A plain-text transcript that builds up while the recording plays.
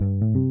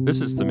This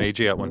is the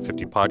Meiji at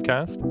 150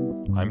 podcast.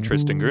 I'm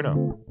Tristan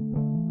Grunow.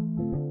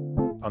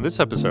 On this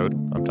episode,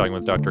 I'm talking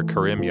with Dr.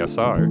 Kerim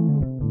Yasar,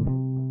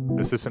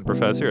 Assistant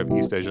Professor of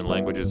East Asian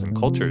Languages and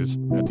Cultures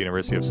at the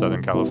University of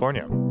Southern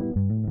California.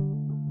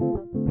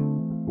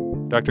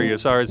 Dr.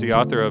 Yasar is the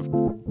author of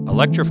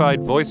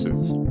Electrified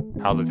Voices: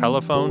 How the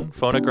Telephone,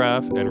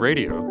 Phonograph, and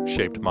Radio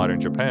Shaped Modern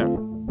Japan,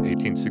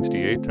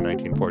 1868 to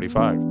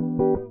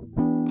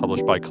 1945,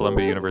 published by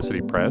Columbia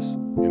University Press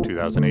in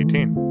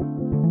 2018.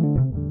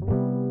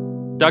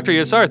 Dr.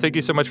 Yasar, thank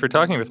you so much for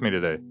talking with me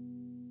today.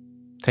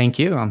 Thank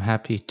you. I'm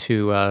happy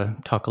to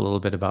talk a little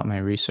bit about my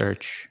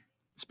research.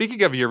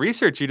 Speaking of your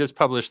research, you just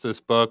published this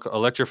book,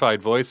 Electrified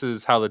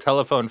Voices: How the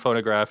Telephone,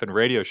 Phonograph, and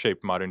Radio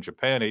Shaped Modern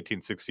Japan,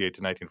 1868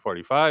 to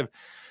 1945.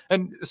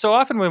 And so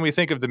often when we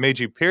think of the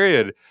Meiji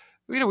period,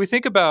 we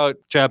think about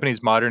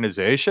Japanese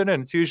modernization,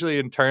 and it's usually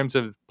in terms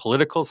of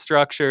political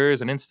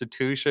structures and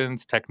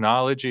institutions,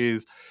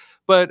 technologies.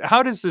 But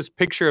how does this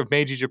picture of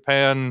Meiji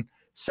Japan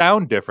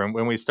sound different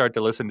when we start to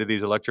listen to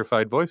these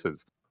electrified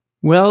voices?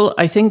 Well,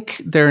 I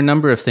think there are a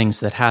number of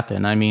things that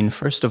happen. I mean,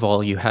 first of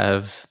all, you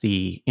have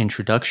the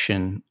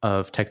introduction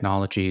of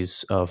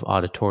technologies of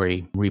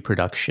auditory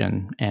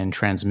reproduction and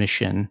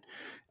transmission.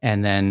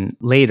 And then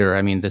later,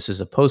 I mean, this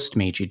is a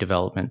post-Meiji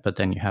development, but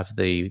then you have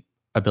the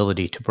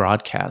ability to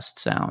broadcast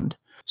sound.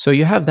 So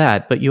you have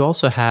that, but you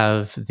also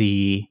have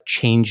the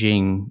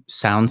changing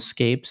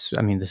soundscapes.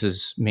 I mean, this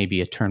is maybe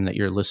a term that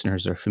your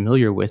listeners are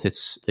familiar with.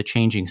 It's the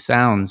changing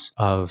sounds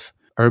of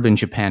urban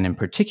Japan in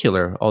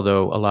particular,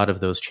 although a lot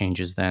of those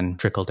changes then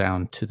trickle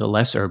down to the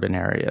less urban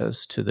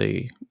areas, to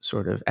the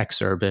sort of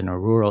ex-urban or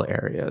rural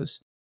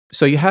areas.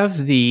 So you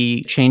have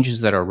the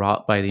changes that are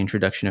wrought by the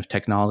introduction of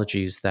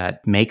technologies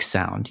that make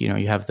sound. You know,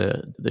 you have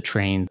the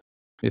train,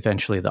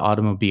 eventually the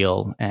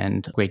automobile,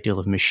 and a great deal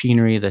of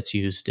machinery that's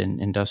used in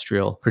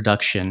industrial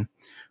production.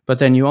 But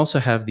then you also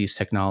have these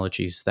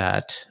technologies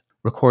that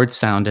record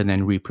sound and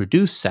then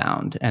reproduce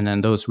sound. And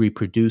then those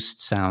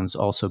reproduced sounds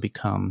also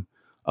become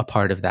a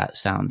part of that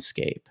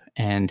soundscape.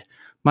 And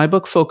my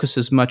book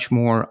focuses much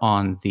more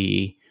on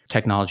the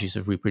technologies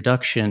of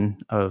reproduction,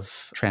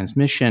 of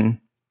transmission,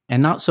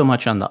 and not so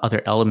much on the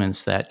other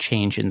elements that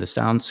change in the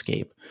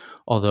soundscape.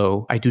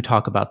 Although I do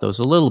talk about those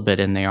a little bit,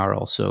 and they are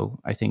also,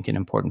 I think, an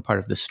important part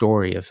of the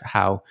story of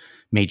how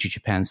Meiji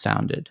Japan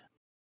sounded.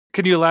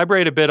 Can you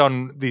elaborate a bit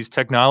on these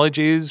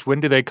technologies? When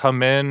do they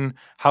come in?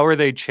 How are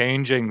they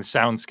changing the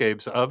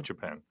soundscapes of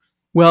Japan?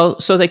 Well,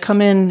 so they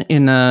come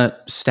in a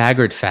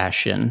staggered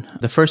fashion.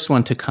 The first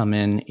one to come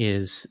in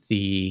is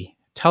the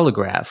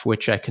telegraph,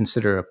 which I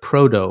consider a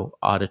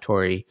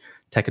proto-auditory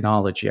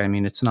technology. I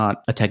mean, it's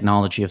not a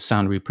technology of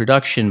sound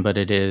reproduction, but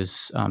it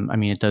is,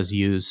 it does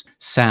use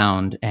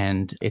sound,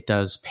 and it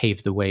does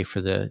pave the way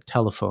for the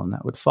telephone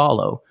that would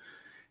follow.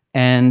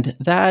 And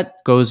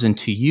that goes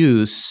into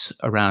use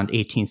around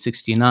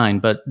 1869,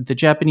 but the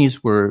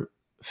Japanese were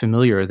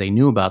familiar. They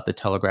knew about the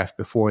telegraph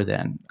before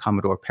then.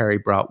 Commodore Perry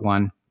brought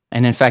one.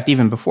 And in fact,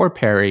 even before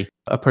Perry,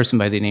 a person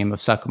by the name of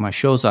Sakuma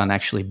Shozan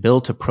actually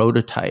built a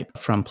prototype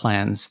from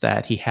plans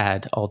that he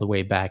had all the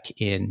way back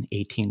in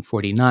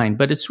 1849.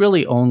 But it's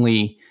really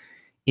only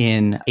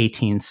in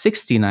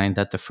 1869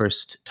 that the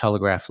first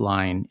telegraph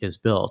line is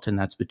built, and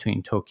that's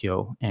between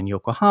Tokyo and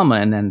Yokohama.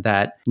 And then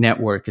that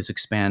network is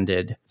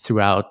expanded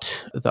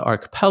throughout the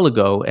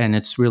archipelago, and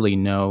it's really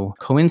no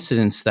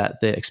coincidence that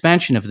the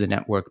expansion of the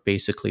network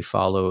basically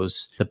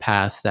follows the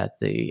path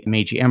that the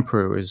Meiji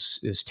Emperor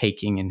is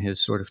taking in his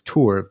sort of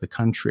tour of the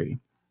country.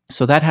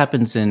 So that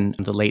happens in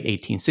the late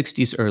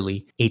 1860s,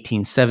 early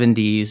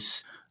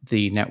 1870s.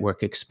 The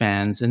network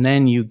expands, and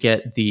then you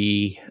get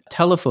the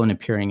telephone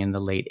appearing in the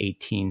late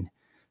 1870s.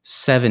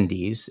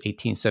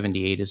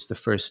 1878 is the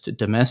first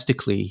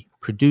domestically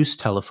produced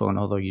telephone,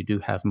 although you do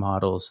have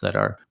models that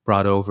are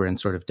brought over and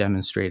sort of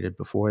demonstrated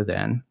before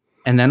then.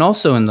 And then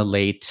also in the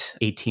late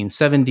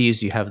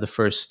 1870s, you have the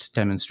first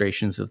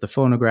demonstrations of the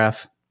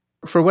phonograph.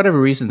 For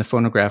whatever reason, the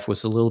phonograph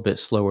was a little bit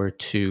slower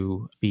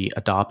to be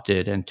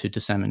adopted and to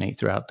disseminate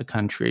throughout the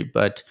country,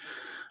 but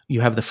you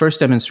have the first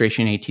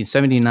demonstration in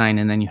 1879,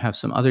 and then you have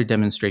some other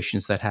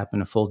demonstrations that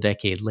happen a full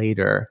decade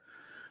later.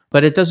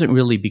 But it doesn't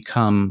really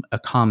become a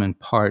common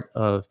part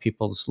of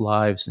people's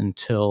lives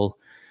until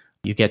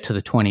you get to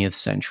the 20th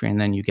century, and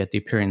then you get the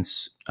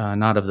appearance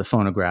not of the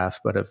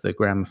phonograph, but of the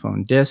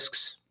gramophone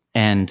discs.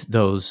 And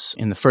those,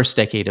 in the first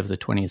decade of the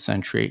 20th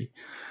century,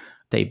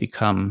 they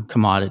become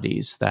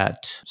commodities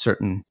that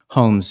certain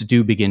homes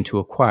do begin to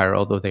acquire,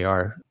 although they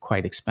are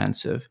quite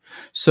expensive.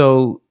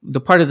 So the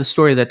part of the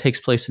story that takes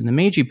place in the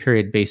Meiji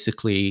period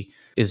basically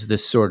is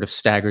this sort of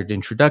staggered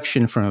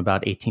introduction from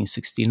about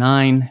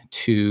 1869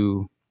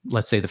 to,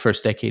 let's say, the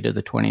first decade of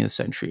the 20th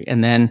century.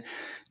 And then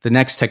the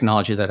next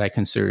technology that I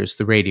consider is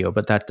the radio,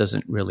 but that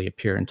doesn't really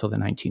appear until the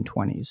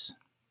 1920s.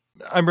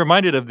 I'm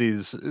reminded of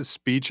these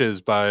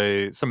speeches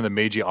by some of the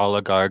Meiji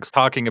oligarchs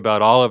talking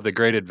about all of the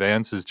great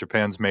advances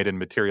Japan's made in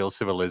material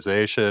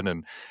civilization.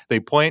 And they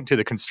point to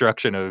the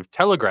construction of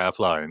telegraph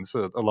lines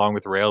along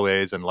with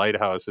railways and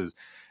lighthouses.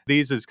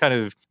 These as kind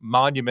of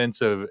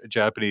monuments of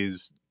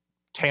Japanese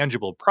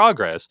tangible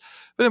progress.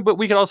 But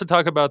we could also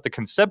talk about the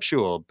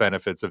conceptual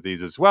benefits of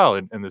these as well,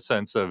 in the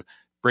sense of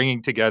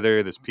bringing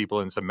together this people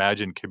in this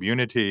imagined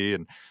community.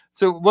 And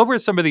so, what were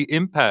some of the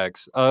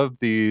impacts of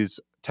these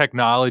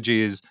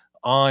technologies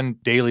on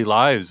daily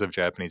lives of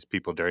Japanese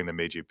people during the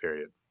Meiji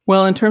period?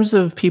 Well, in terms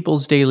of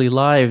people's daily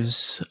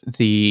lives,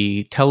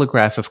 the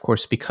telegraph, of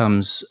course,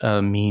 becomes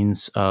a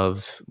means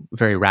of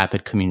very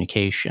rapid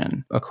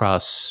communication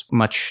across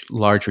much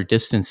larger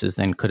distances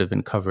than could have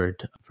been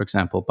covered, for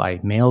example, by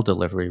mail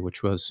delivery,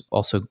 which was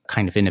also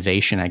kind of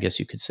innovation, I guess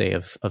you could say,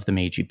 of the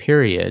Meiji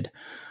period.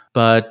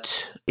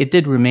 But it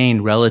did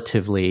remain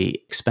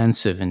relatively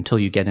expensive until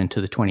you get into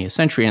the 20th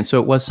century. And so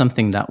it was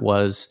something that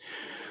was,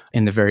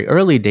 in the very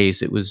early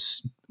days, it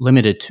was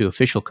limited to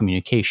official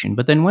communication.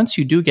 But then once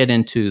you do get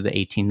into the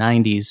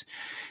 1890s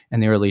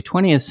and the early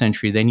 20th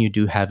century, then you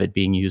do have it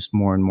being used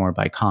more and more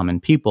by common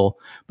people.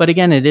 But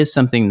again, it is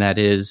something that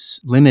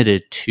is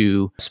limited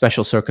to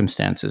special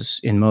circumstances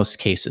in most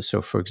cases.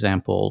 So, for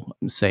example,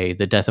 say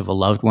the death of a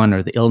loved one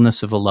or the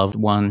illness of a loved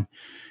one.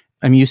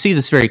 I mean, you see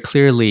this very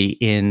clearly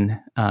in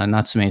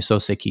Natsume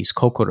Soseki's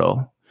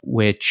Kokoro,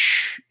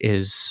 which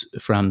is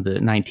from the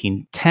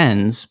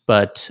 1910s,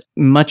 but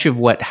much of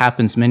what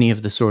happens, many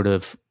of the sort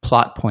of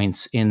plot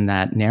points in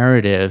that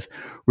narrative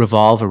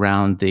revolve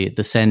around the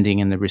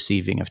sending and the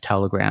receiving of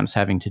telegrams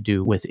having to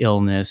do with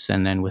illness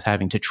and then with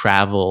having to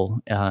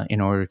travel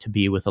in order to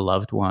be with a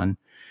loved one.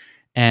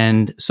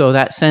 And so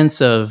that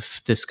sense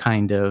of this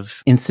kind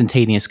of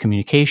instantaneous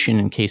communication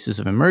in cases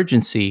of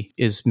emergency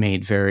is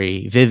made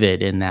very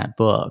vivid in that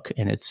book.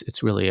 And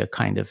it's really a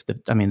kind of,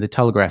 the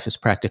telegraph is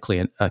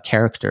practically a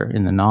character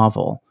in the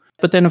novel.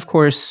 But then, of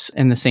course,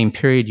 in the same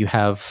period, you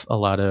have a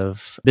lot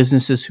of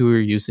businesses who are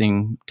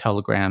using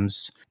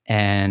telegrams.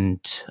 And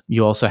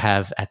you also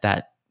have, at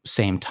that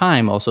same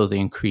time, also the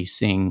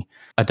increasing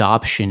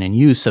adoption and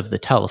use of the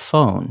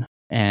telephone.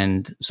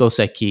 And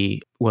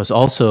Soseki was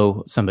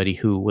also somebody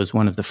who was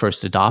one of the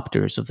first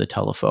adopters of the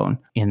telephone,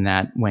 in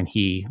that when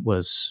he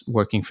was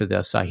working for the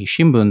Asahi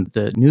Shimbun,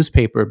 the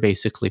newspaper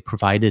basically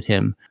provided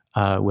him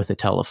with a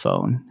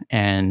telephone.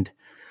 And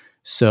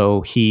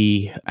so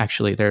he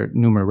actually, there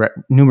are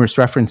numerous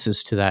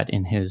references to that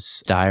in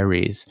his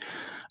diaries.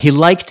 He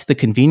liked the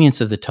convenience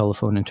of the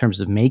telephone in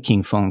terms of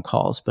making phone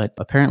calls, but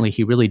apparently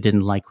he really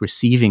didn't like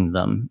receiving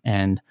them,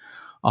 and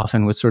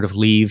often would sort of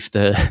leave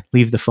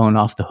the phone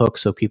off the hook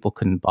so people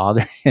couldn't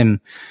bother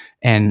him,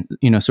 and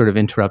sort of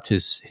interrupt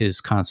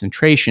his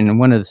concentration. And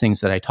one of the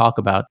things that I talk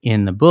about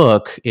in the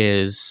book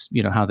is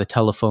how the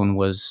telephone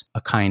was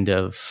a kind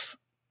of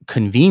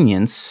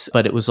convenience,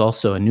 but it was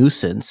also a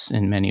nuisance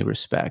in many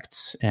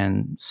respects.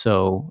 And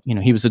so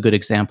he was a good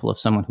example of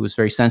someone who was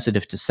very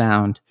sensitive to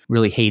sound,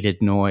 really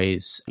hated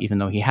noise. Even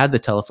though he had the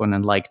telephone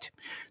and liked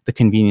the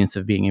convenience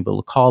of being able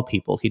to call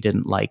people, he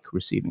didn't like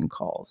receiving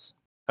calls.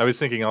 I was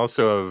thinking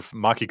also of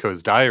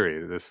Makiko's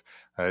diary, this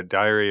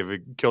diary of a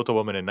Kyoto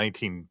woman in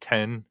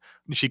 1910.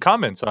 She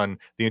comments on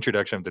the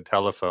introduction of the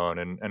telephone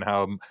and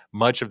how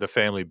much of the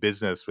family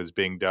business was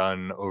being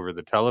done over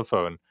the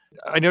telephone.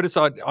 I noticed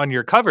on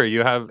your cover,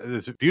 you have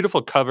this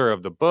beautiful cover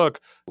of the book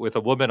with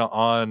a woman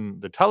on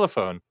the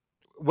telephone.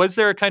 Was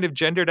there a kind of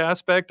gendered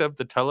aspect of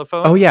the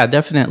telephone? Oh, yeah,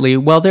 definitely.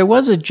 Well, there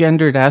was a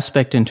gendered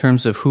aspect in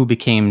terms of who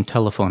became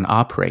telephone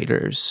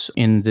operators.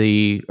 In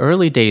the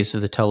early days of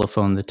the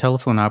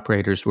telephone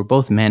operators were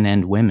both men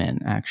and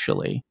women,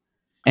 actually.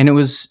 And it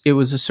was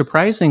a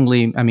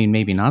surprisingly,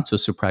 maybe not so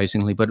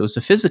surprisingly, but it was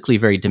a physically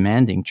very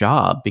demanding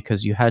job,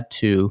 because you had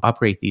to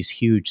operate these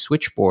huge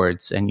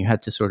switchboards and you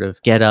had to sort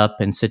of get up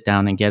and sit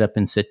down and get up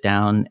and sit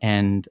down.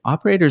 And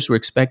operators were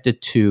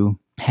expected to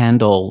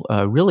handle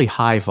a really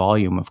high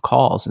volume of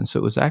calls. And so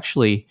it was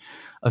actually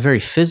a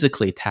very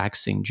physically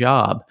taxing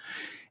job.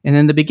 And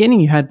in the beginning,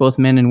 you had both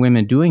men and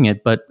women doing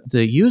it, but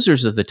the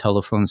users of the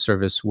telephone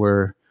service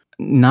were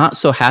not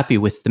so happy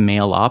with the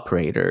male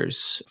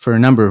operators for a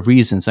number of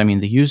reasons. I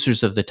mean, the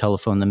users of the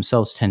telephone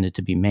themselves tended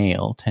to be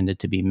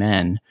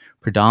men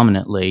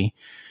predominantly.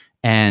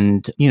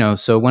 And,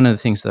 so one of the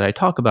things that I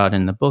talk about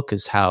in the book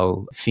is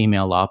how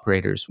female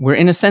operators were,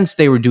 in a sense,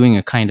 they were doing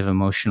a kind of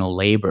emotional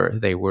labor.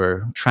 They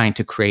were trying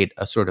to create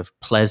a sort of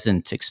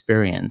pleasant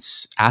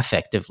experience,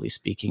 affectively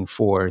speaking,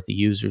 for the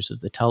users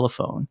of the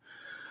telephone.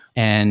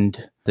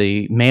 And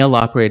the male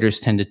operators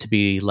tended to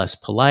be less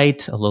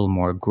polite, a little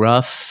more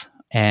gruff.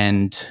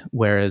 And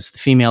whereas the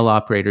female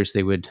operators,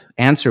 they would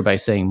answer by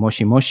saying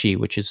moshi moshi,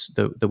 which is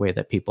the way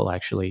that people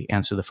actually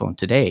answer the phone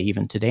today,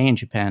 even today in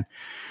Japan.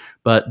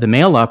 But the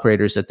male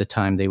operators at the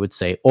time, they would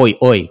say oi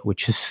oi,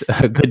 which is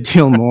a good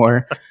deal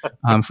more,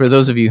 for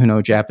those of you who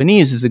know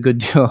Japanese, is a good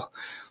deal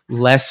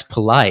less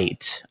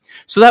polite.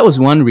 So that was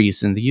one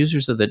reason. The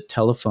users of the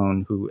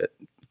telephone, who,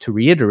 to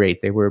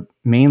reiterate, they were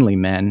mainly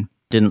men,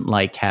 didn't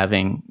like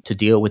having to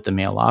deal with the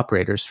male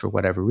operators for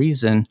whatever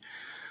reason.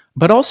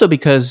 But also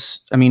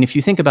because, if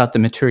you think about the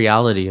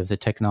materiality of the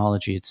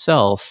technology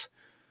itself,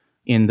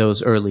 in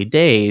those early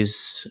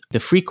days, the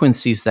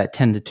frequencies that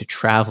tended to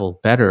travel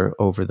better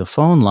over the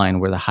phone line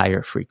were the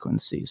higher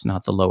frequencies,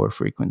 not the lower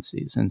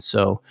frequencies. And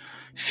so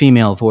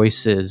female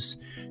voices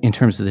in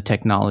terms of the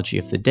technology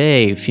of the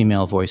day,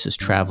 female voices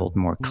traveled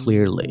more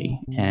clearly.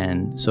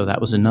 And so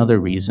that was another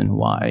reason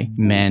why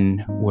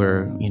men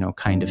were,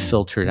 kind of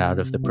filtered out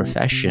of the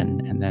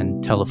profession. And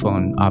then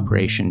telephone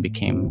operation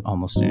became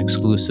almost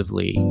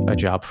exclusively a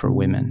job for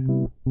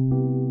women.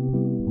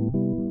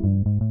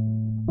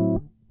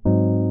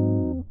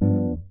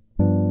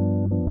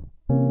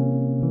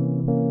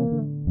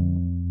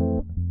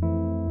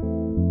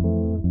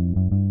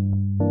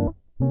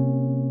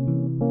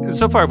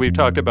 So far, we've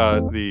talked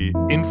about the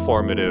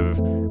informative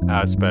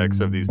aspects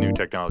of these new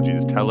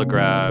technologies,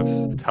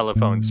 telegraphs,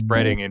 telephones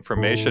spreading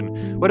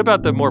information. What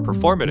about the more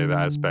performative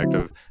aspect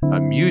of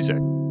music?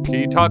 Can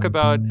you talk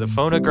about the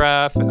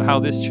phonograph,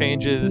 how this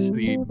changes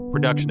the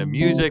production of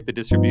music, the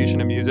distribution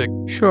of music?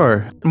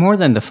 Sure. More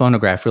than the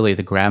phonograph, really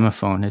the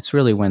gramophone. It's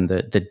really when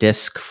the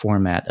disc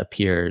format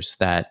appears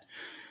that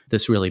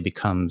this really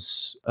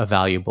becomes a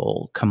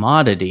valuable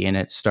commodity, and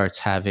it starts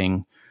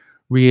having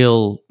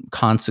real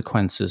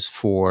consequences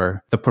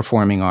for the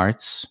performing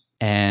arts.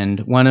 And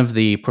one of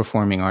the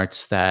performing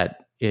arts that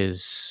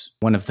is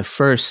one of the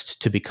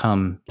first to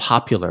become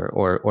popular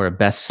or a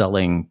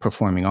best-selling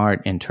performing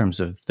art in terms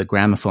of the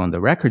gramophone, the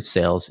record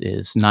sales,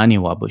 is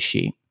Naniwa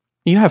Bushi.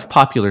 You have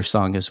popular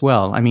song as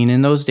well. I mean,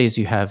 in those days,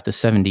 you have the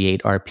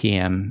 78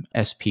 RPM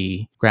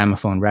SP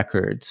gramophone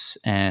records,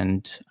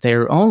 and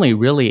they're only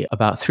really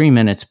about 3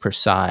 minutes per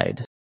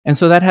side. And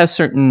so that has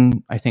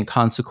certain, I think,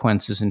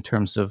 consequences in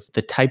terms of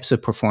the types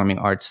of performing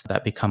arts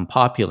that become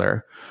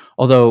popular.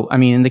 Although, I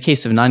mean, in the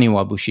case of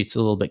Naniwa Bushi, it's a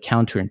little bit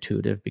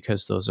counterintuitive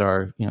because those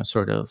are,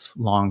 sort of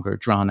longer,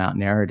 drawn-out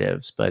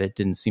narratives, but it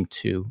didn't seem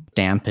to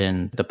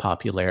dampen the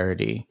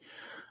popularity.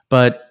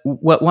 But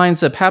what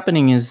winds up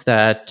happening is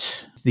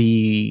that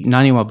the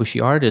Naniwa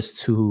Bushi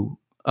artists who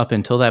up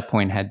until that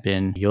point had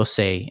been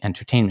yosei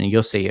entertainment.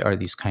 Yosei are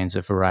these kinds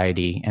of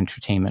variety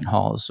entertainment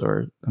halls,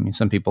 or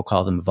some people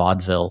call them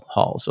vaudeville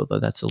halls, although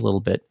that's a little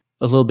bit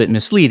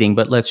misleading,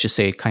 but let's just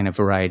say kind of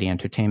variety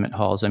entertainment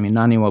halls. I mean,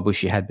 Naniwa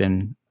Bushi had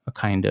been a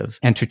kind of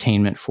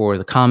entertainment for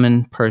the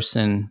common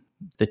person.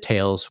 The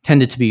tales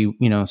tended to be,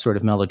 sort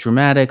of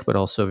melodramatic, but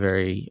also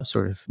very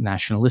sort of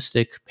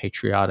nationalistic,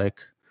 patriotic.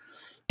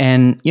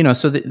 And,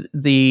 so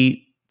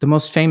the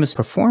most famous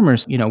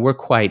performers, were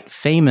quite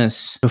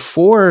famous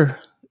before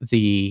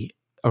the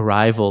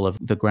arrival of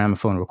the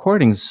gramophone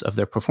recordings of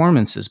their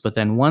performances. But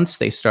then once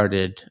they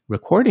started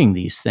recording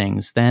these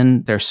things,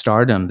 then their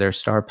stardom, their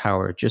star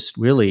power just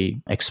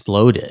really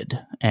exploded.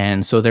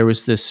 And so there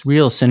was this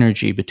real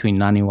synergy between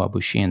Naniwa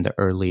Bushi and the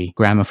early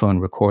gramophone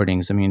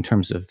recordings. I mean, in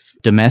terms of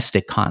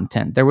domestic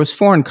content, there was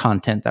foreign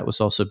content that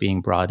was also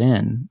being brought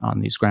in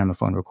on these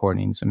gramophone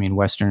recordings. I mean,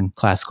 Western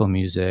classical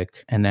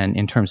music. And then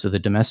in terms of the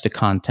domestic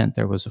content,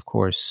 there was, of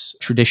course,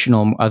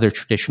 other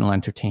traditional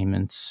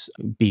entertainments,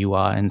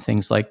 biwa and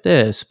things like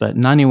this. But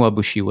Naniwa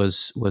Bushi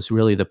was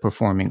really the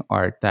performing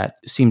art that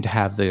seemed to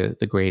have the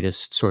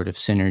greatest sort of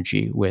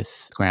synergy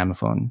with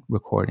gramophone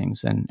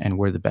recordings and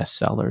were the best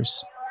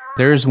sellers.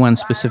 There's one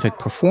specific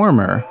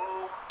performer,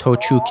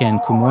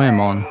 Tochuken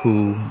Kumoemon,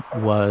 who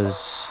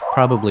was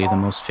probably the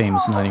most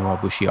famous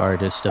Naniwa Bushi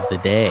artist of the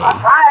day.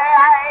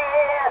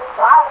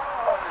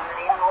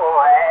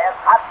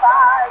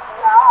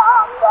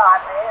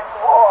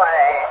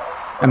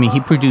 I mean,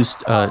 he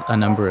produced a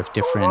number of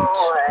different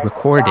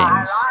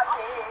recordings.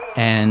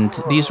 And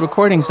these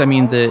recordings, I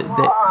mean, they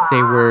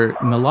were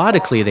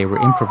melodically, they were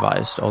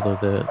improvised, although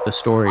the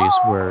stories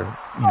were,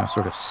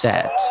 sort of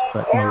set,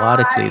 but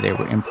melodically they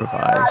were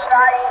improvised.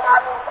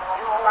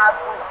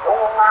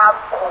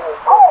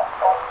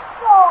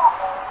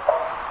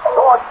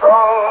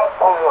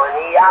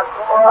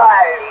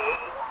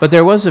 But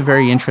there was a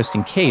very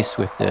interesting case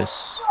with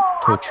this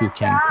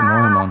Tochuken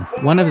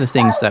Kumoemon. One of the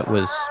things that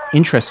was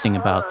interesting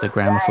about the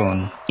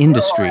gramophone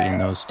industry in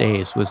those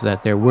days was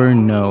that there were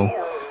no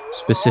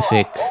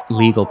specific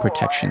legal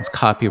protections,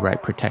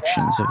 copyright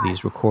protections of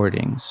these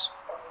recordings.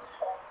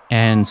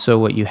 And so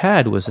what you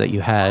had was that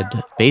you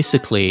had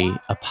basically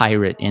a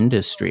pirate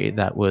industry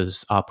that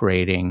was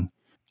operating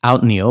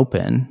out in the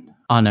open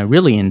on a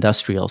really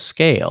industrial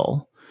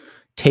scale,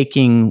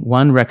 taking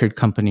one record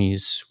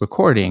company's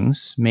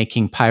recordings,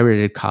 making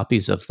pirated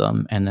copies of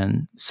them, and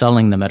then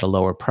selling them at a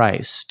lower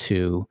price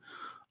to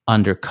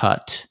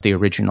undercut the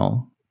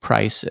original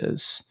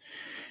prices.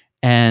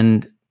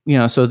 And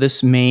so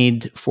this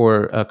made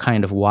for a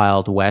kind of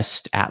Wild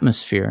West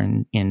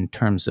atmosphere in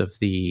terms of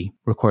the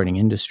recording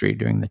industry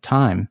during the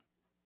time.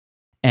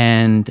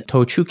 And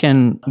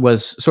Tochuken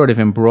was sort of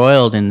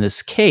embroiled in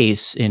this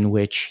case in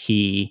which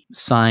he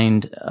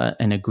signed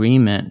an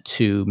agreement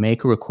to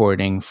make a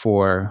recording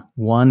for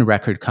one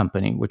record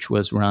company, which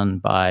was run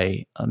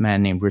by a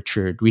man named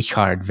Richard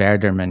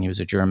Werderman. He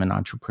was a German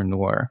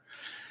entrepreneur.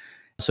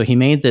 So he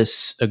made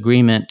this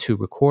agreement to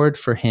record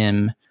for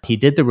him. He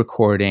did the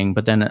recording,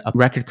 but then a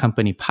record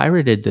company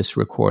pirated this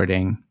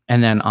recording.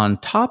 And then on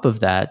top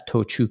of that,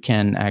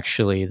 Tochuken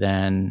actually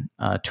then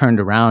turned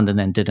around and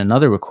then did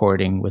another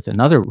recording with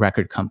another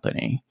record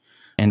company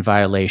in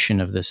violation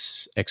of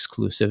this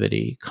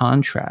exclusivity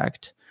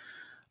contract.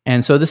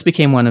 And so this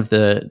became one of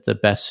the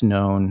best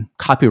known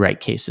copyright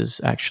cases,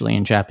 actually,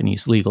 in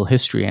Japanese legal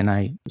history. And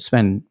I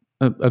spend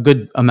a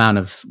good amount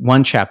of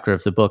one chapter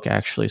of the book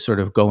actually sort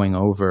of going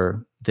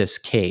over this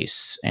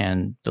case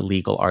and the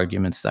legal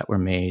arguments that were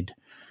made.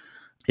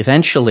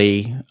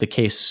 Eventually, the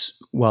case,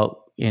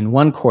 well, in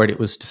one court, it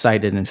was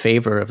decided in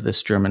favor of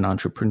this German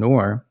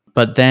entrepreneur.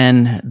 But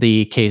then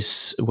the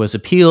case was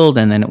appealed,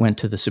 and then it went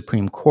to the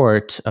Supreme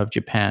Court of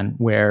Japan,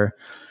 where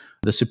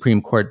the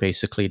Supreme Court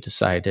basically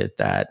decided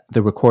that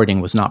the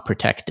recording was not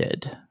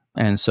protected.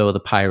 And so the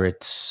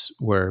pirates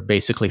were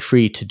basically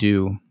free to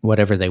do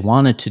whatever they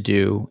wanted to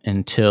do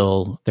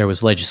until there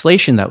was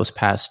legislation that was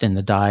passed in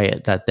the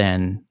Diet that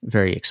then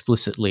very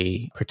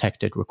explicitly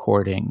protected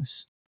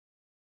recordings.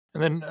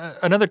 And then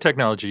another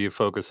technology you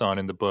focus on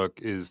in the book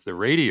is the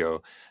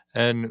radio.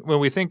 And when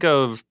we think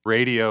of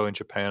radio in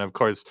Japan, of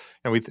course,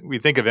 and we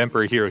think of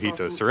Emperor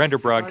Hirohito's surrender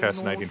broadcast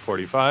in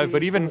 1945,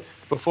 but even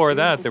before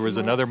that, there was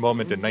another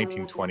moment in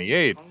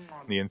 1928,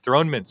 the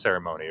enthronement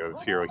ceremony of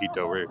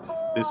Hirohito, where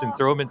this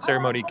enthronement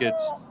ceremony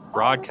gets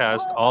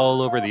broadcast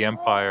all over the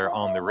empire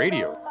on the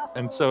radio.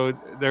 And so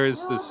there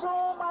is this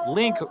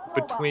link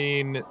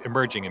between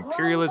emerging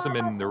imperialism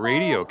and the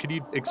radio. Could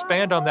you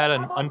expand on that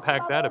and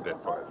unpack that a bit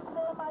for us?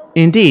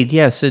 Indeed,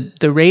 yes.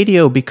 The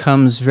radio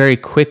becomes very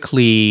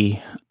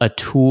quickly a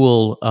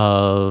tool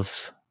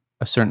of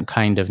a certain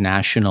kind of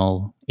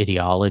national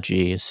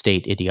ideology, a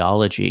state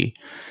ideology.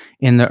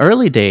 In the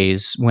early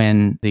days,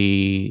 when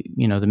the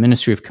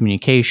Ministry of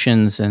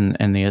Communications and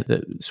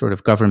the sort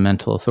of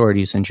governmental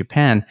authorities in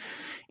Japan,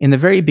 in the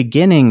very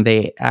beginning,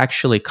 they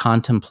actually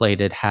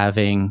contemplated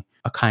having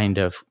a kind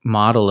of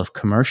model of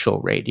commercial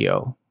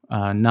radio,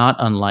 not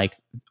unlike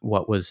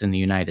what was in the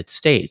United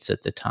States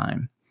at the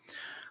time.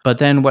 But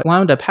then what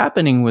wound up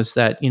happening was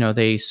that,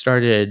 they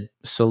started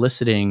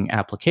soliciting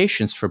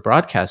applications for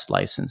broadcast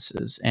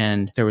licenses,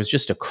 and there was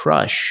just a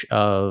crush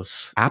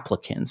of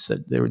applicants.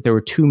 There were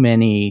too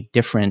many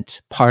different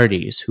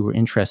parties who were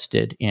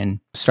interested in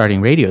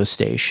starting radio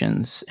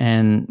stations.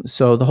 And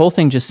so the whole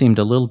thing just seemed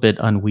a little bit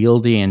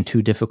unwieldy and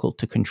too difficult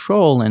to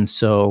control. And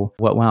so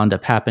what wound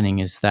up happening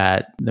is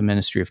that the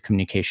Ministry of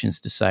Communications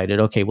decided,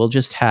 okay, we'll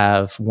just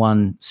have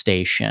one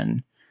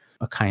station,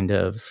 a kind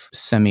of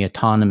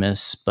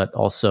semi-autonomous, but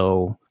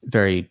also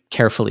very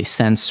carefully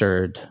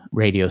censored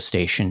radio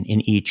station in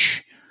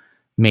each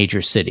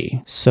major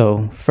city.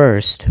 So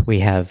first, we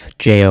have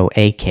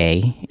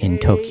JOAK in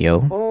Tokyo.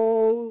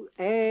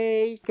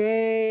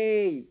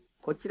 JOAK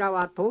こちら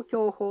は東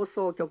京放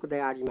送局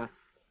であります。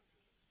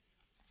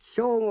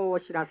正午をお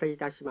知らせい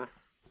たします。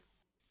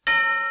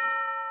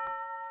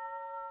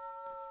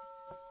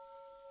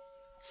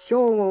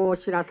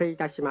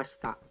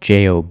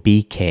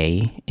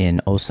JOBK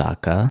in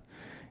Osaka,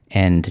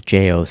 and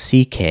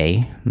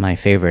JOCK, my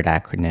favorite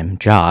acronym,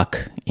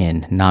 JOCK,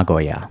 in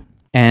Nagoya.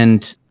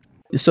 And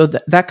so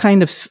that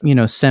kind of,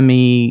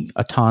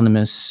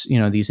 semi-autonomous,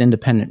 these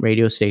independent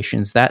radio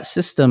stations, that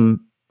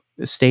system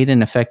stayed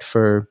in effect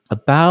for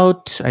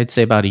I'd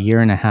say about a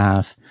year and a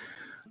half.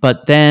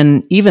 But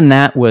then even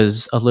that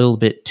was a little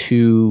bit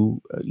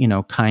too,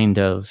 kind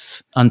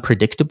of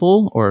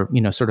unpredictable or,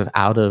 sort of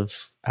out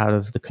of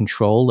the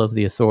control of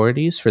the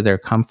authorities for their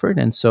comfort.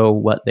 And so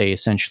what they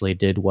essentially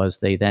did was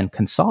they then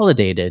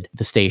consolidated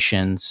the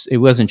stations. It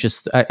wasn't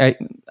just, I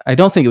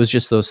don't think it was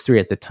just those three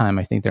at the time.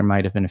 I think there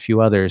might have been a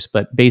few others,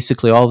 but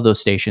basically all of those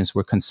stations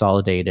were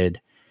consolidated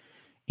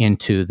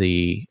into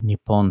the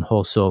Nippon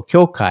Hoso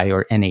Kyokai,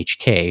 or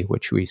NHK,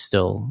 which we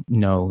still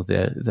know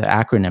the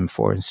acronym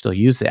for and still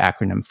use the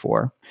acronym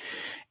for.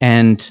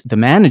 And the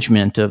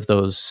management of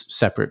those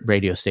separate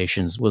radio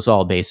stations was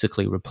all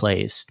basically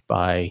replaced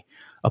by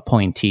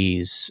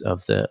appointees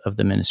of the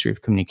Ministry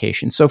of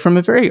Communication. So from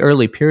a very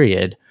early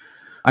period,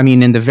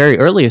 in the very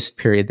earliest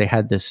period, they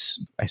had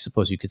this, I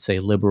suppose you could say,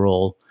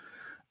 liberal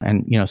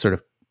and, sort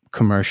of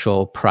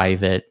commercial,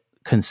 private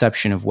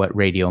conception of what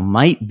radio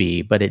might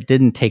be, but it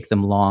didn't take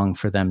them long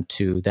for them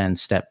to then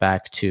step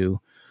back to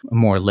a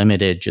more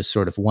limited, just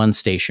sort of one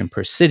station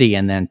per city,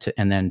 and then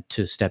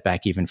to step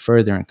back even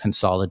further and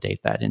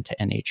consolidate that into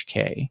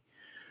NHK.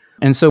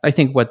 And so I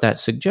think what that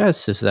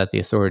suggests is that the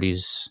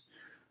authorities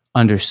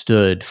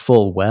understood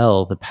full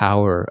well the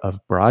power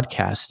of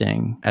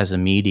broadcasting as a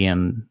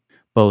medium,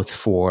 both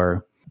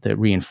for the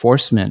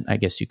reinforcement, I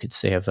guess you could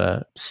say, of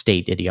a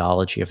state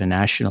ideology, of a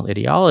national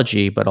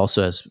ideology, but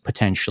also as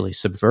potentially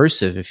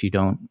subversive if you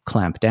don't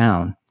clamp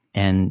down.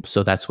 And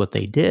so that's what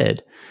they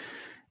did.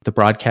 The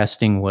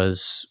broadcasting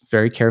was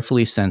very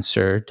carefully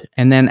censored.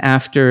 And then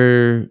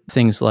after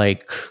things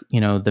like,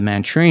 the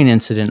Manchurian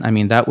incident,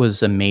 that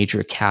was a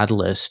major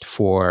catalyst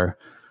for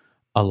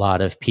a lot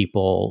of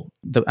people.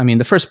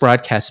 The first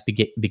broadcast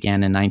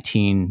began in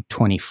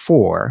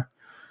 1924,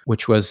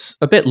 which was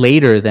a bit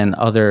later than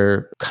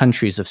other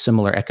countries of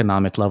similar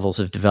economic levels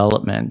of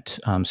development,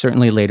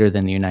 certainly later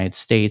than the United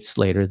States,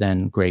 later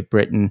than Great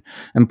Britain.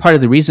 And part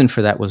of the reason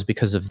for that was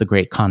because of the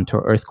Great Kanto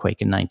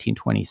earthquake in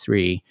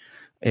 1923.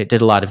 it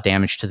did a lot of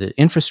damage to the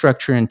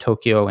infrastructure in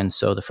Tokyo. And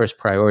so the first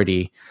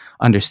priority,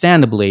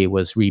 understandably,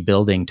 was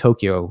rebuilding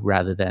Tokyo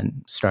rather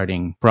than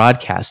starting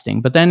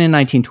broadcasting. But then in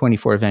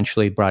 1924,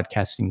 eventually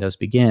broadcasting does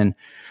begin.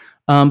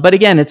 But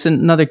again, it's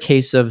another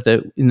case of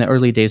in the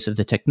early days of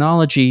the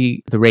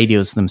technology, the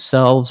radios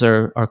themselves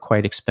are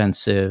quite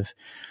expensive.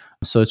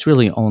 So it's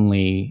really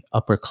only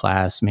upper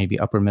class, maybe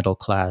upper middle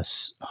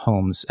class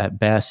homes at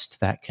best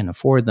that can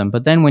afford them.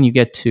 But then when you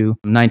get to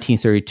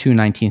 1932,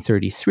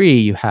 1933,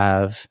 you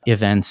have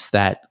events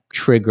that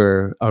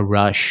trigger a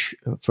rush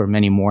for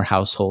many more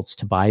households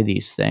to buy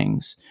these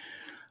things.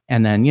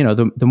 And then,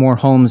 the more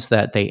homes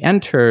that they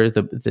enter,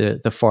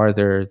 the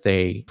farther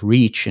they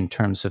reach in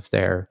terms of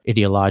their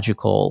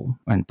ideological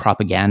and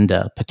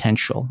propaganda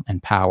potential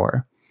and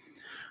power.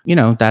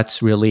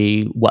 That's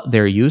really what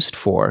they're used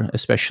for,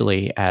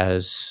 especially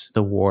as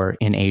the war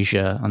in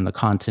Asia on the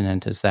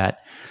continent, as that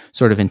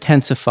sort of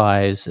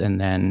intensifies,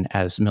 and then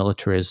as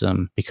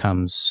militarism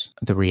becomes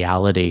the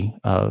reality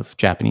of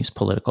Japanese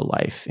political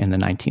life in the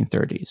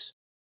 1930s.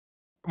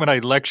 When I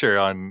lecture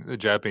on the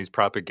Japanese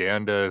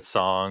propaganda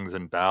songs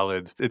and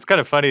ballads, it's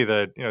kind of funny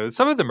that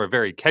some of them are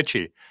very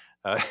catchy.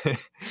 Uh,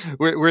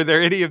 were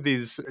there any of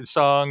these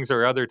songs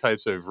or other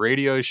types of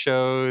radio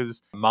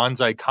shows?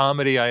 Manzai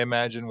comedy, I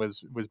imagine,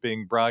 was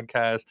being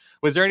broadcast.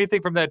 Was there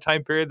anything from that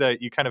time period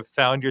that you kind of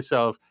found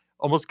yourself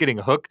almost getting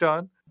hooked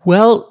on?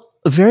 Well,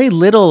 very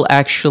little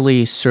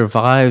actually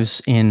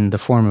survives in the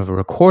form of a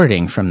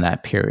recording from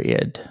that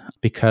period,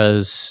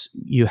 because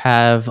you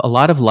have a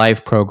lot of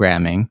live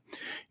programming.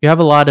 You have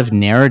a lot of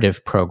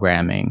narrative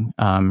programming.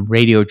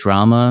 Radio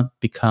drama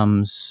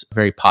becomes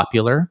very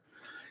popular.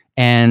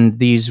 And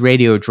these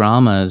radio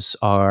dramas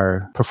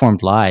are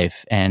performed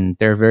live, and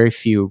there are very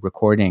few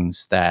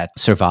recordings that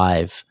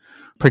survive.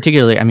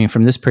 Particularly,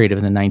 from this period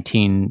of the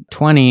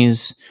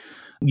 1920s,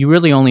 you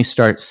really only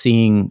start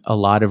seeing a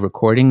lot of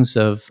recordings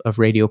of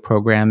radio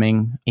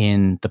programming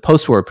in the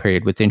post-war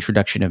period with the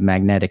introduction of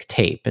magnetic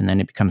tape. And then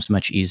it becomes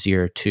much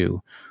easier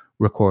to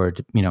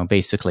record,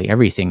 basically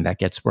everything that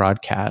gets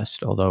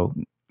broadcast, although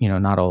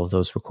not all of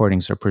those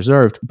recordings are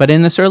preserved. But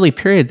in this early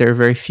period, there are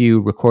very few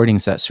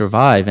recordings that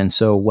survive. And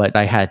so what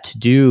I had to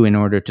do in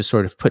order to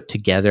sort of put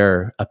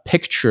together a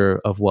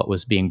picture of what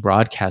was being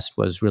broadcast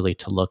was really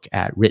to look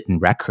at written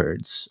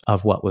records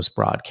of what was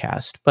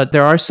broadcast. But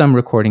there are some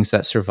recordings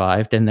that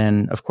survived. And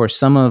then, of course,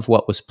 some of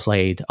what was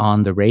played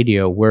on the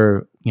radio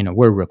were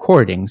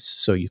recordings,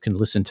 so you can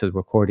listen to the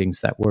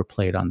recordings that were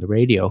played on the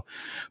radio.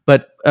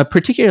 But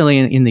particularly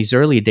in these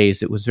early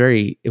days, it was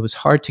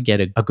hard to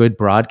get a good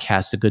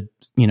broadcast,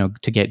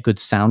 to get good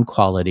sound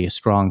quality, a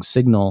strong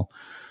signal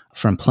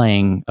from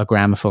playing a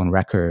gramophone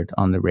record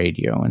on the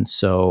radio. And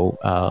so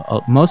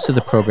most of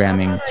the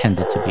programming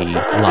tended to be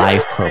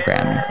live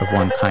programming of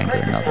one kind or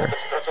another.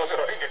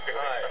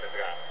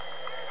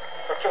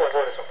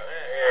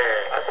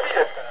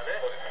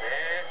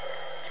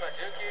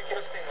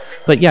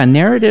 But yeah,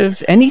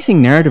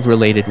 anything narrative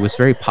related was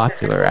very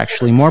popular,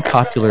 actually more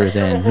popular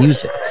than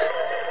music.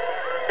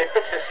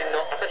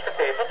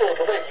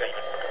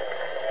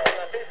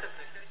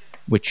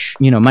 Which,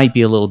 might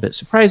be a little bit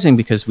surprising,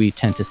 because we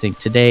tend to think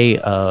today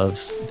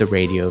of the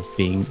radio of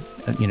being,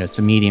 it's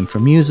a medium for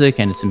music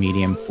and it's a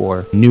medium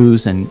for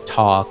news and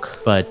talk.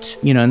 But,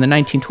 in the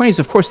 1920s,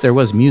 of course, there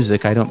was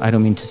music. I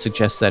don't mean to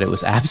suggest that it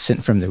was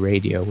absent from the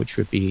radio, which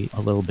would be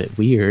a little bit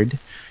weird,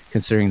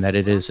 considering that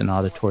it is an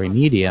auditory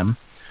medium.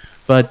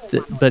 But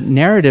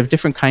narrative,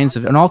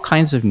 all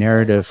kinds of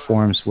narrative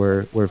forms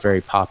were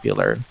very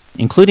popular,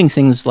 including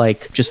things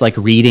like just like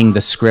reading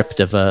the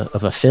script of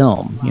a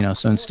film.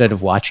 So instead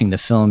of watching the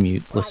film,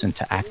 you listen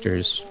to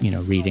actors,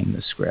 reading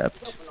the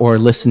script, or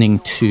listening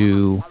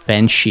to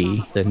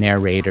benshi, the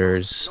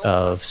narrators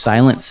of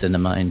silent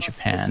cinema in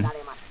Japan.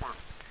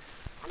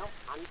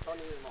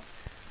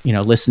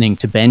 Listening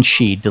to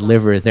benshi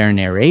deliver their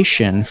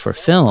narration for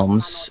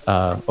films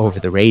over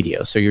the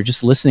radio. So you're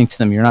just listening to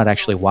them. You're not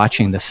actually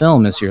watching the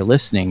film as you're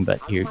listening,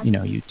 but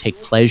you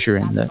take pleasure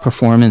in the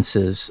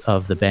performances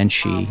of the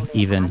benshi,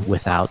 even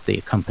without the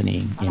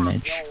accompanying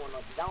image.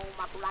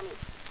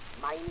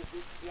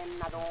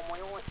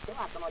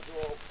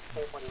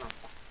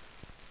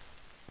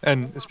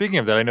 And speaking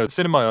of that, I know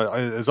cinema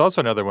is also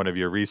another one of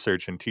your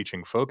research and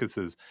teaching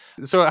focuses.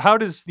 So how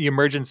does the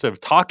emergence of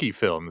talkie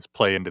films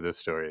play into this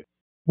story?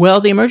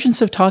 Well, the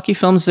emergence of talkie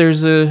films,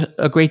 there's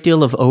a great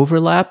deal of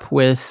overlap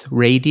with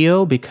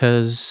radio,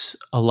 because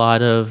a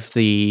lot of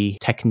the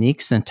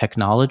techniques and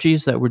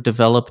technologies that were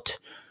developed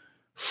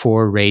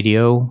for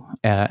radio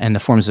and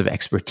the forms of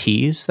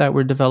expertise that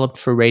were developed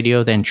for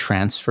radio then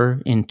transfer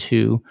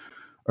into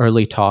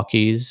early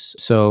talkies.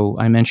 So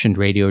I mentioned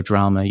radio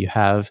drama. You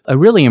have a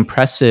really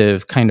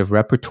impressive kind of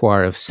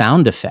repertoire of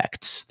sound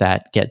effects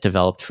that get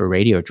developed for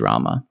radio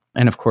drama.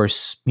 And of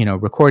course,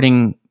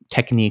 recording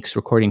techniques,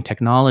 recording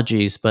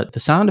technologies, but the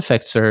sound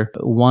effects are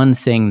one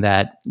thing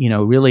that,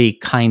 really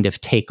kind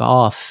of take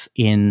off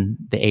in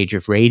the age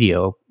of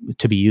radio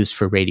to be used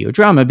for radio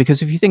drama.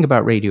 Because if you think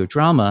about radio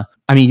drama,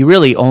 you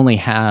really only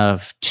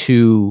have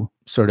two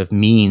sort of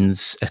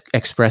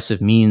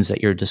expressive means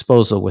at your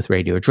disposal with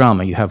radio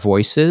drama. You have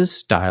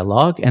voices,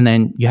 dialogue, and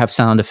then you have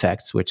sound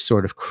effects, which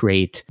sort of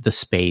create the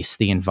space,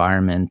 the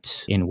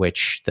environment in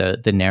which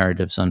the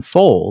narratives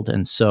unfold.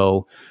 And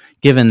so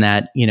given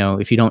that,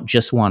 if you don't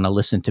just want to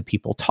listen to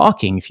people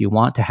talking, if you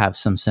want to have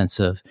some sense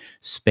of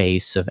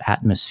space, of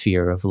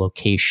atmosphere, of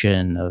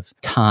location, of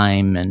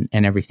time, and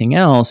everything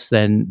else,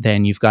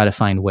 then you've got to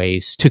find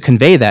ways to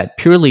convey that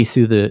purely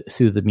through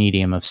the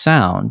medium of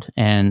sound.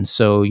 And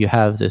so you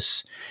have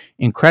this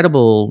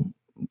incredible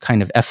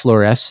kind of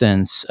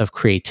efflorescence of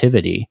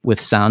creativity with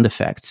sound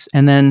effects.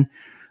 And then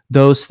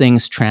those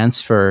things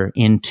transfer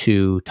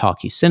into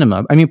talkie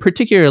cinema.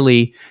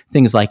 Particularly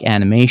things like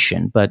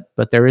animation, but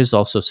there is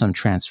also some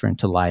transfer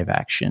into live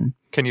action.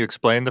 Can you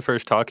explain the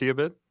first talkie a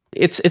bit?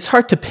 It's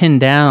hard to pin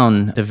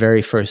down the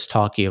very first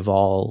talkie of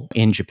all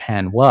in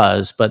Japan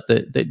was, but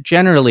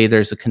generally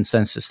there's a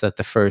consensus that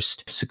the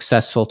first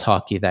successful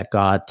talkie that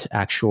got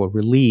actual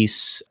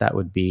release, that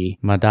would be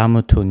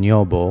Madame to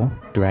Nyobo,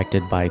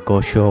 directed by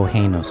Gosho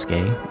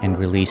Heinosuke and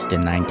released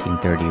in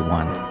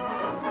 1931.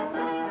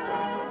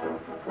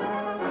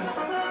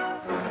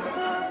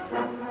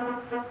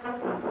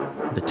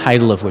 The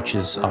title of which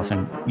is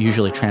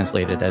usually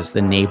translated as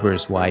The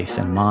Neighbor's Wife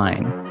and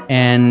Mine.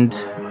 And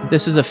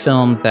this is a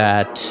film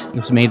that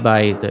was made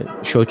by the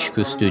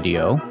Shochiku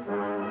studio.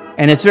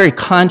 And it's very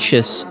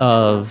conscious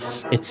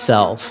of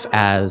itself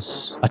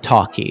as a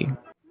talkie.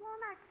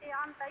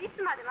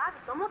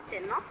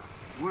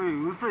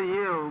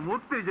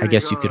 I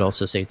guess you could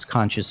also say it's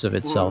conscious of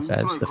itself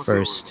as the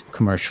first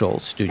commercial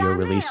studio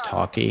release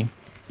talkie.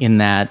 In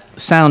that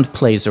sound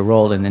plays a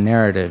role in the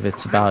narrative.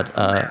 It's about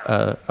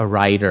a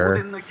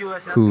writer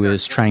who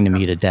is trying to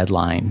meet a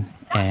deadline.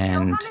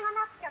 And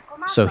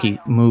so he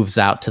moves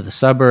out to the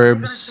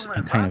suburbs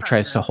and kind of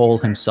tries to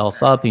hold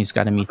himself up. He's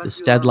got to meet this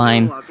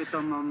deadline.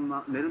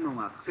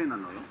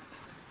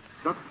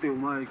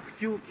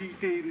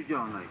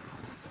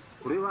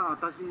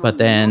 But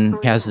then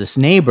he has this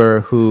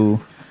neighbor who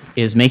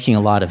is making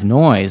a lot of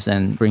noise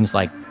and brings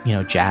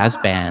jazz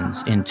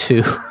bands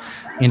into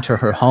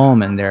her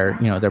home, and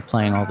they're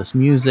playing all this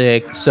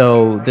music.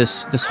 So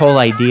this whole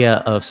idea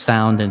of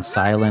sound and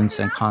silence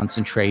and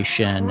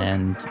concentration,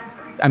 and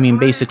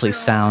basically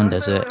sound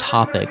as a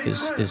topic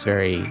is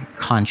very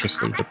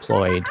consciously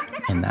deployed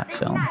in that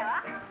film.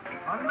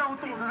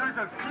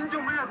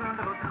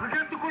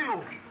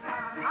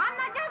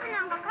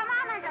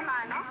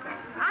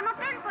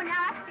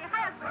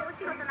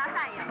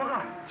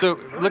 So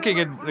looking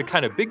at the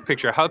kind of big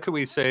picture, how can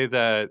we say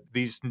that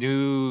these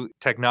new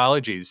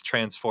technologies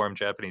transform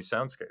Japanese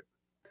soundscape?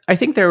 I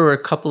think there were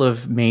a couple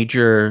of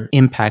major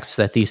impacts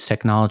that these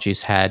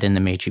technologies had in the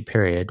Meiji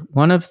period.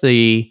 One of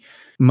the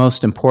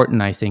most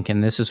important, I think,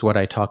 and this is what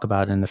I talk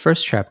about in the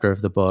first chapter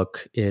of the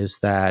book, is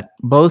that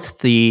both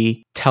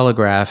the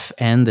telegraph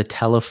and the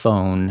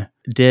telephone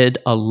did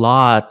a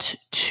lot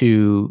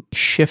to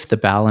shift the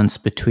balance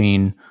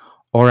between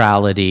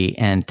orality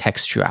and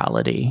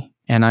textuality.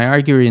 And I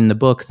argue in the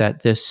book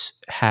that this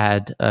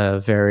had a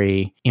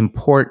very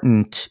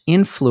important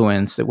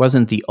influence. It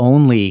wasn't the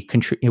only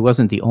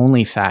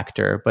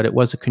factor, but it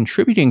was a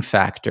contributing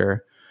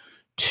factor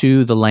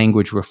to the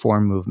language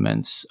reform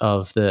movements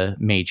of the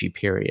Meiji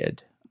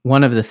period.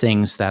 One of the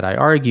things that I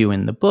argue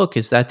in the book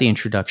is that the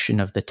introduction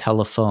of the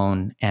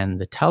telephone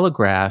and the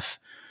telegraph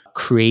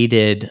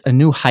created a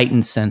new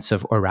heightened sense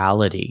of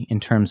orality in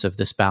terms of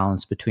this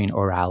balance between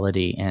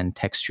orality and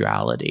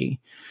textuality.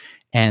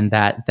 And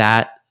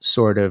that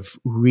sort of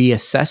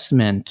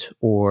reassessment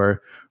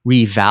or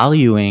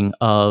revaluing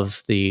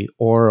of the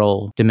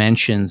oral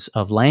dimensions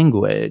of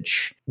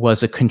language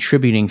was a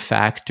contributing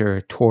factor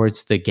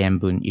towards the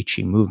Genbun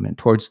Ichi movement,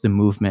 towards the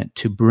movement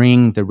to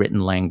bring the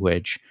written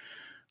language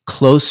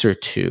closer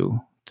to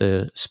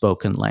the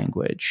spoken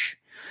language.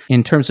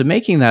 In terms of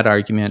making that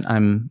argument,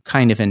 I'm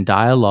kind of in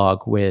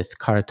dialogue with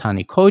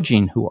Karatani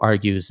Kojin, who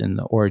argues in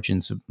The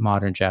Origins of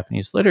Modern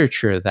Japanese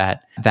Literature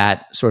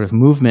that sort of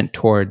movement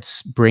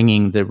towards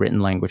bringing the written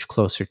language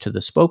closer to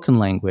the spoken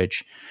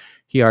language,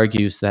 he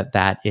argues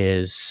that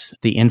is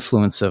the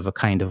influence of a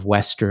kind of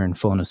Western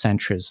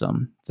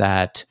phonocentrism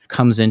that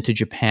comes into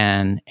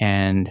Japan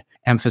and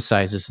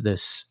emphasizes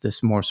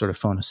this more sort of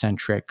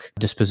phonocentric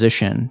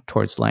disposition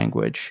towards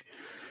language.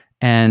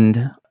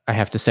 And I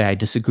have to say I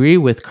disagree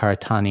with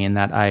Karatani in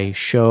that I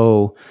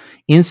show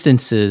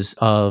instances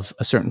of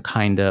a certain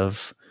kind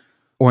of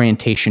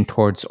orientation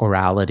towards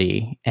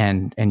orality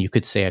and you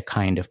could say a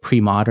kind of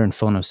pre-modern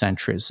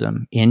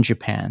phonocentrism in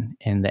Japan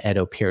in the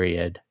Edo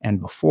period and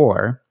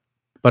before,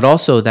 but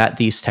also that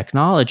these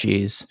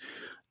technologies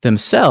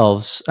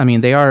themselves,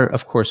 they are,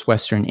 of course,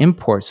 Western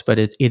imports, but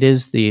it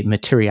is the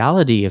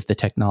materiality of the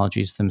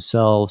technologies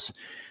themselves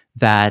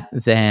that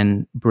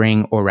then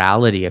bring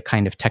orality, a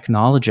kind of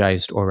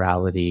technologized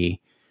orality,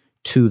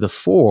 to the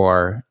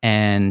fore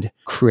and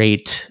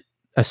create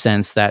a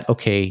sense that,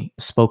 okay,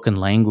 spoken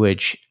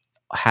language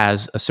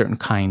has a certain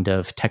kind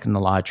of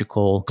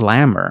technological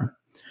glamour.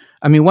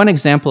 I mean, one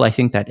example I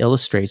think that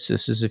illustrates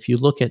this is if you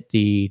look at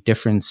the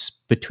difference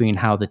between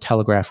how the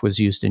telegraph was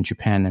used in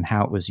Japan and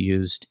how it was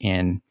used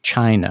in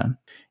China.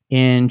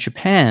 In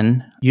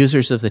Japan,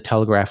 users of the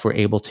telegraph were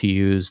able to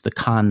use the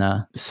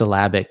kana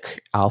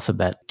syllabic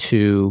alphabet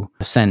to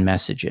send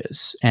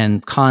messages.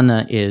 And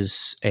kana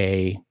is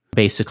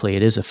basically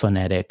it is a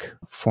phonetic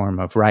form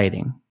of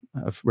writing,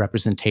 of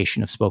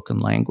representation of spoken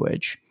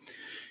language.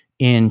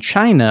 In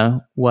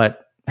China,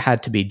 what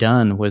had to be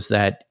done was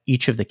that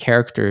each of the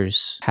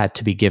characters had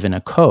to be given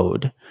a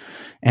code.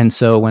 And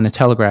so when a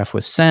telegraph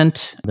was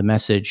sent, the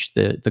message,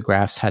 the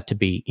graphs had to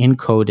be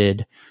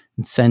encoded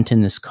and sent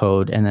in this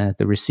code. And then at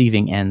the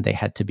receiving end, they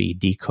had to be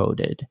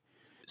decoded.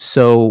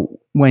 So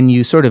when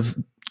you sort of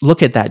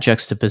look at that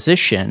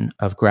juxtaposition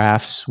of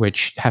graphs,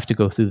 which have to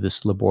go through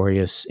this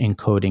laborious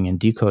encoding and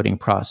decoding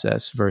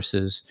process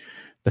versus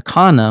the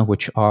kana,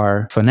 which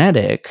are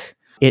phonetic,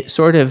 it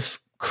sort of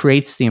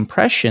creates the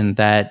impression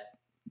that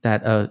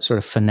a sort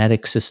of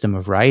phonetic system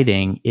of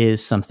writing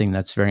is something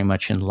that's very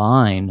much in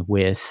line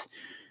with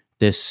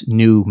this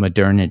new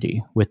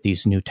modernity, with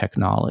these new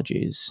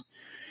technologies.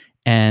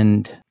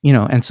 And,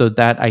 and so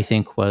that I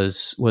think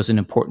was an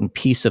important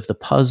piece of the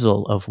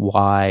puzzle of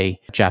why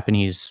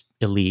Japanese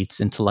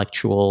elites,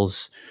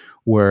 intellectuals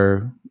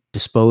were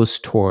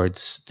disposed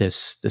towards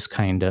this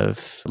kind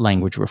of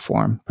language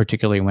reform,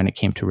 particularly when it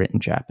came to written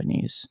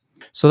Japanese.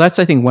 So that's,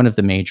 I think, one of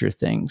the major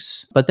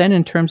things. But then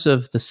in terms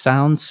of the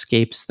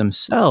soundscapes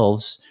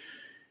themselves,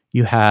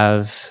 you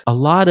have a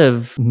lot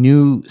of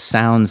new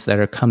sounds that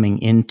are coming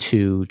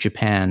into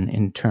Japan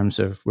in terms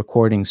of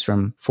recordings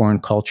from foreign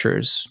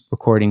cultures,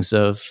 recordings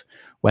of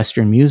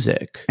Western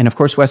music. And of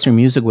course, Western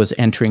music was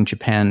entering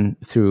Japan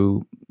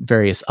through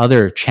various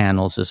other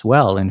channels as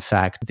well. In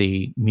fact,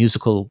 the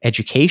musical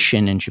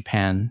education in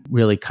Japan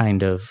really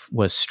kind of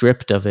was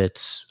stripped of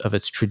its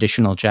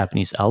traditional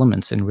Japanese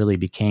elements and really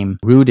became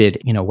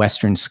rooted,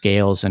 Western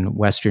scales and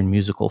Western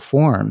musical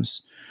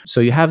forms.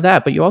 So you have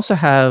that, but you also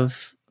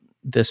have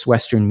this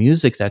Western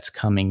music that's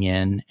coming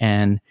in.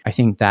 And I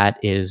think that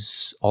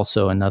is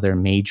also another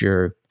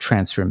major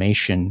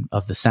transformation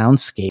of the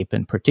soundscape,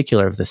 in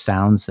particular of the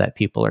sounds that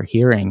people are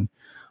hearing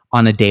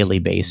on a daily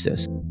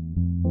basis.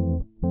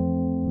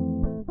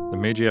 The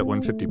Meiji at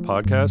 150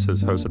 podcast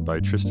is hosted by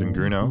Tristan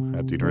Grunow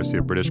at the University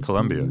of British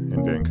Columbia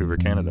in Vancouver,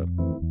 Canada.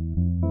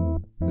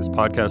 This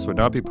podcast would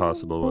not be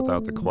possible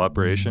without the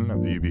cooperation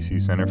of the UBC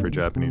Centre for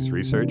Japanese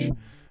Research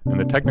and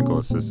the technical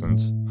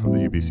assistance of the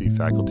UBC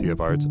Faculty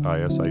of Arts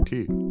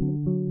ISIT.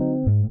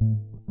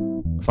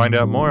 Find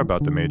out more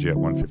about the Meiji at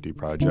 150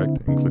 project,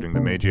 including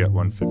the Meiji at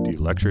 150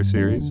 lecture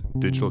series,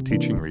 digital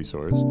teaching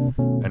resource,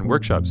 and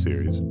workshop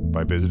series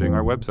by visiting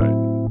our website,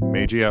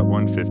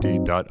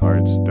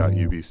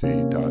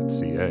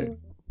 meiji150.arts.ubc.ca.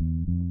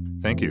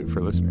 Thank you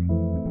for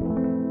listening.